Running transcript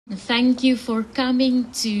Thank you for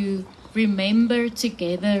coming to remember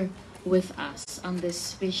together with us on this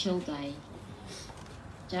special day.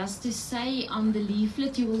 Just to say, on the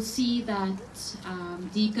leaflet you will see that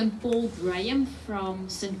Deacon Paul Graham from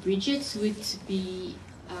St. Bridget's would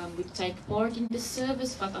take part in the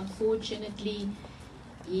service, but unfortunately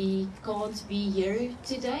he can't be here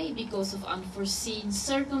today because of unforeseen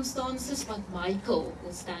circumstances, but Michael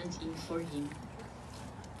will stand in for him.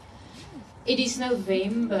 It is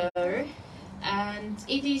November, and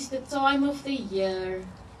it is the time of the year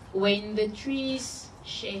when the trees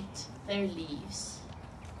shed their leaves.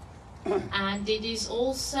 And it is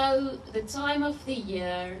also the time of the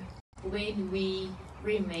year when we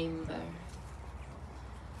remember.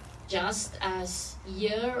 Just as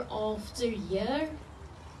year after year,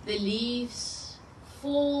 the leaves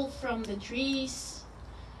fall from the trees,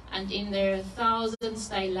 and in their thousands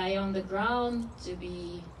they lay on the ground to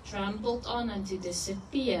be trampled on and to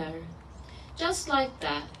disappear. Just like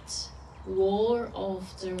that, war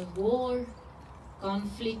after war,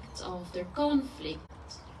 conflict after conflict,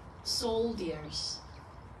 soldiers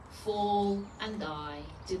fall and die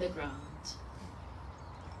to the ground.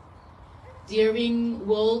 During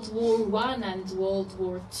World War I and World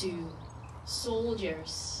War II,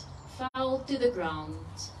 soldiers fell to the ground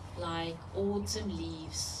like autumn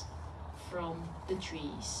leaves from the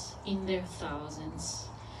trees in their thousands.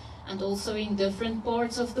 And also in different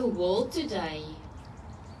parts of the world today,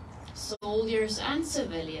 soldiers and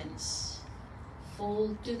civilians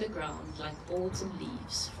fall to the ground like autumn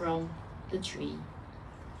leaves from the tree.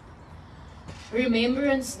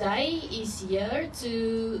 Remembrance Day is here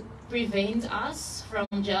to prevent us from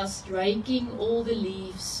just raking all the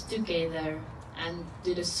leaves together and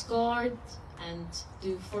to discard and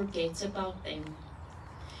to forget about them.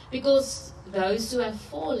 Because those who have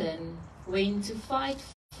fallen went to fight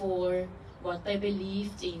for what they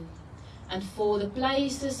believed in and for the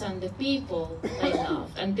places and the people they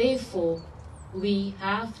loved, and therefore we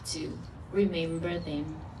have to remember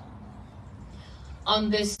them. On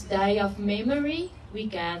this day of memory, we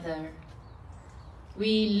gather.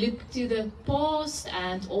 We look to the past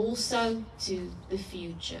and also to the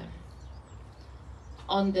future.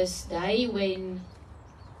 On this day when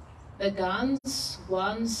the guns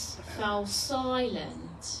once fell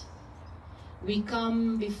silent, we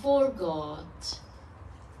come before God.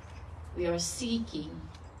 We are seeking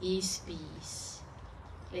His peace.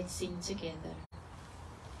 Let's sing together.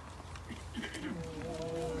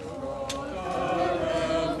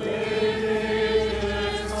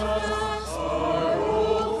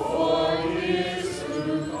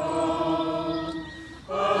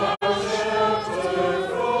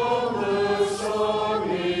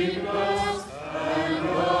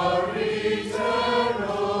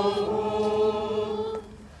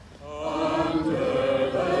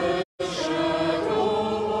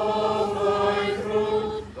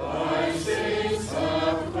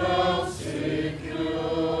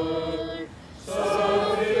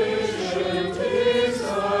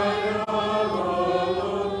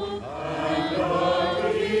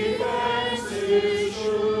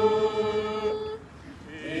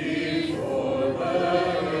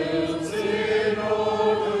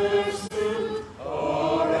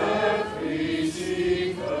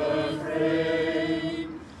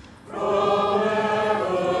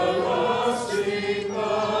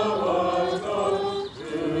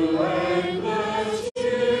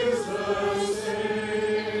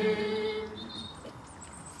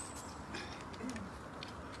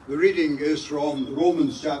 The reading is from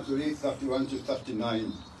Romans chapter 8, 31 to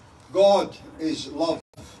 39. God is love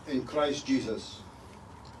in Christ Jesus.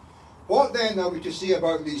 What then are we to say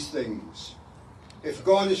about these things? If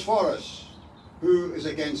God is for us, who is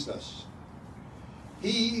against us?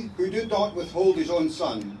 He who did not withhold his own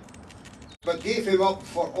Son, but gave him up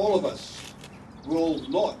for all of us, will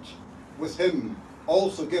not with him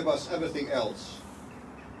also give us everything else?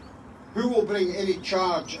 Who will bring any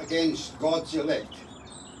charge against God's elect?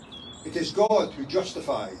 It is God who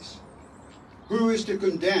justifies. Who is to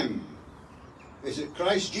condemn? Is it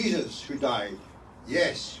Christ Jesus who died?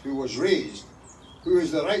 Yes, who was raised, who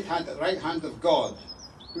is the right hand of God,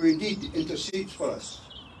 who indeed intercedes for us.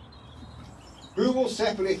 Who will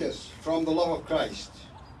separate us from the love of Christ?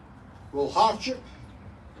 Will hardship,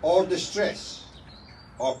 or distress,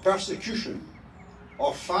 or persecution,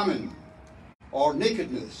 or famine, or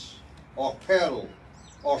nakedness, or peril,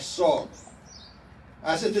 or sword?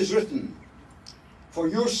 As it is written, for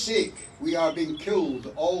your sake we are being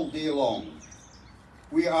killed all day long.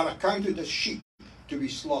 We are accounted as sheep to be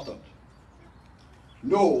slaughtered.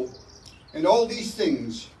 No, in all these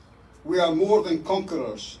things we are more than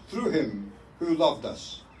conquerors through him who loved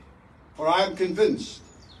us. For I am convinced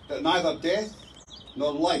that neither death,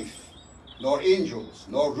 nor life, nor angels,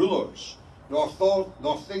 nor rulers, nor thought,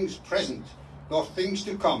 nor things present, nor things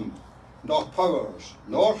to come, nor powers,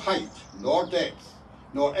 nor height, nor depth,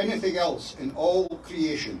 nor anything else in all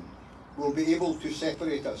creation will be able to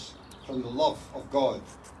separate us from the love of God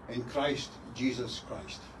in Christ Jesus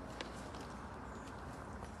Christ.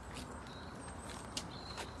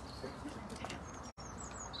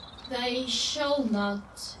 They shall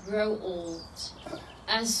not grow old,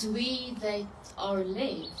 as we that are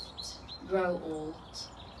left grow old.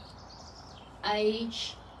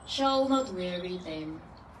 Age shall not weary them,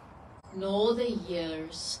 nor the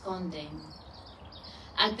years condemn.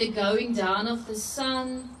 At the going down of the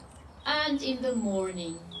sun, and in the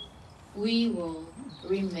morning, we will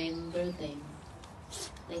remember them.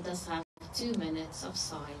 Let us have 2 minutes of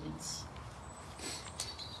silence.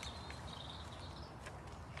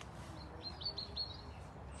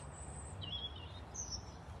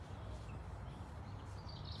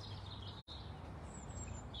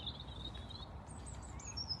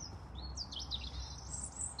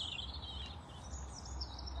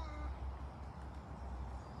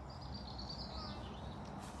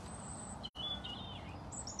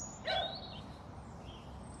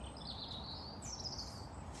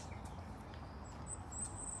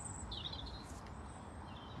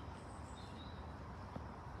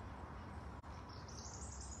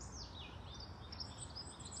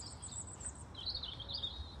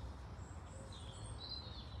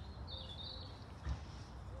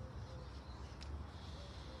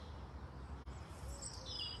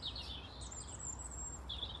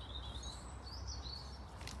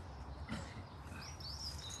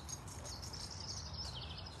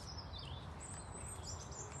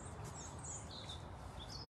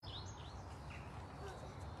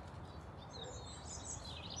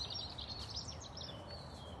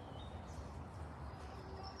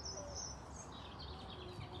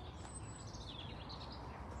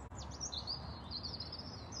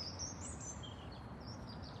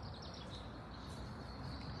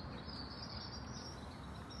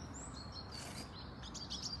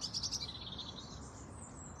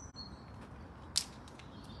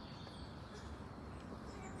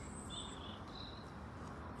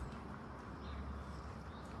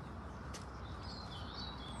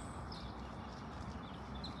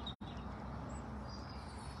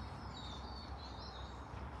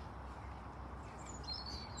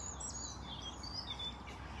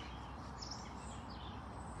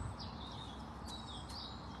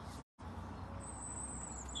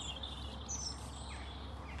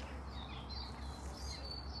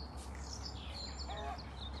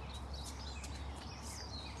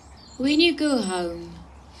 When you go home,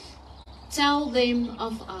 tell them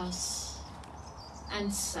of us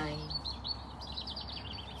and say,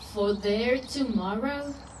 for their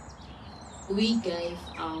tomorrow we gave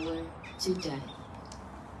our today.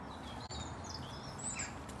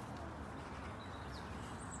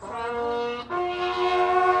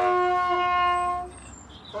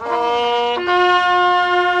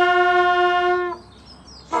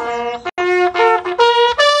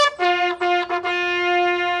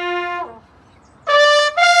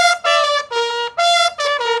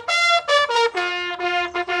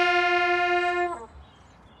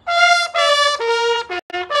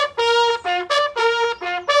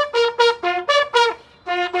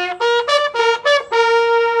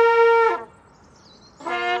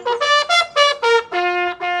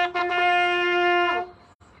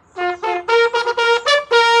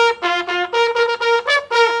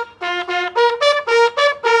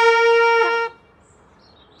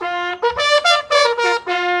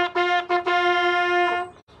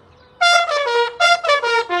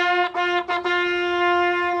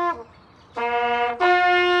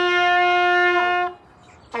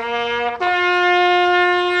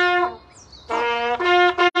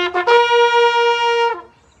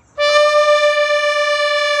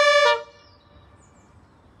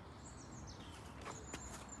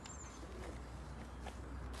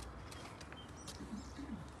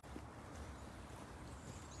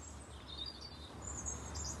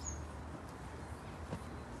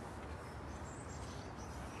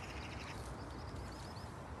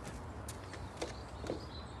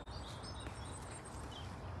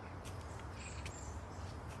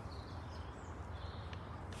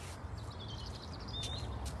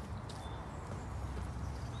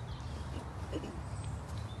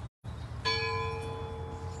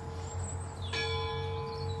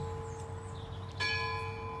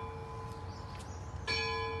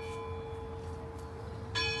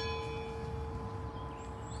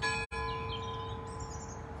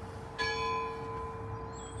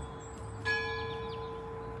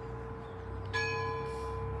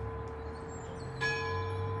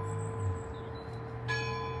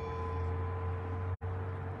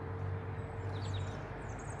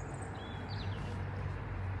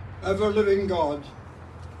 Ever-living God,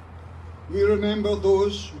 we remember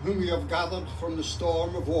those whom we have gathered from the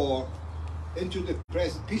storm of war into the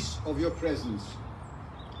peace of your presence.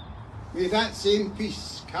 May that same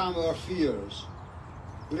peace calm our fears,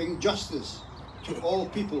 bring justice to all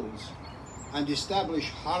peoples, and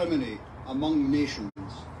establish harmony among nations.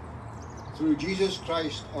 Through Jesus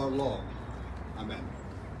Christ our Lord. Amen.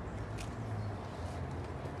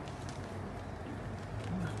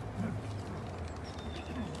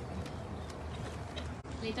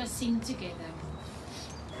 Let us sing together.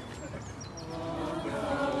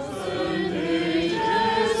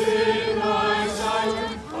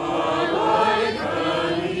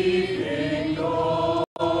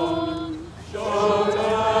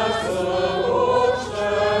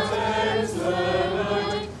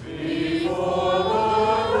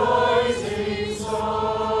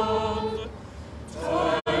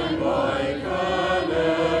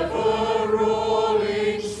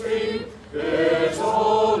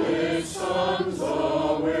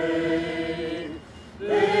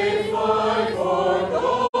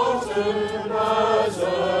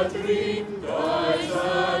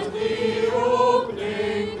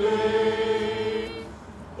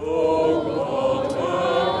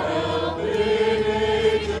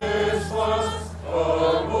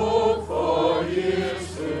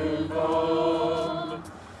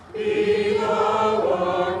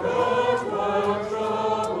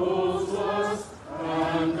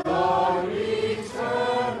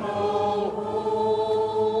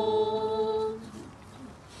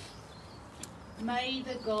 May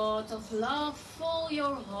the God of love fill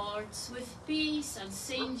your hearts with peace and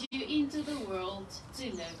send you into the world to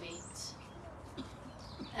live it.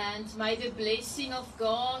 And may the blessing of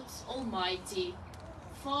God Almighty,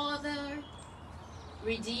 Father,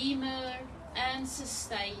 Redeemer and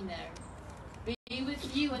Sustainer, be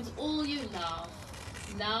with you and all you love,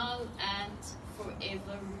 now and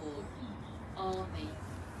forevermore. Amen.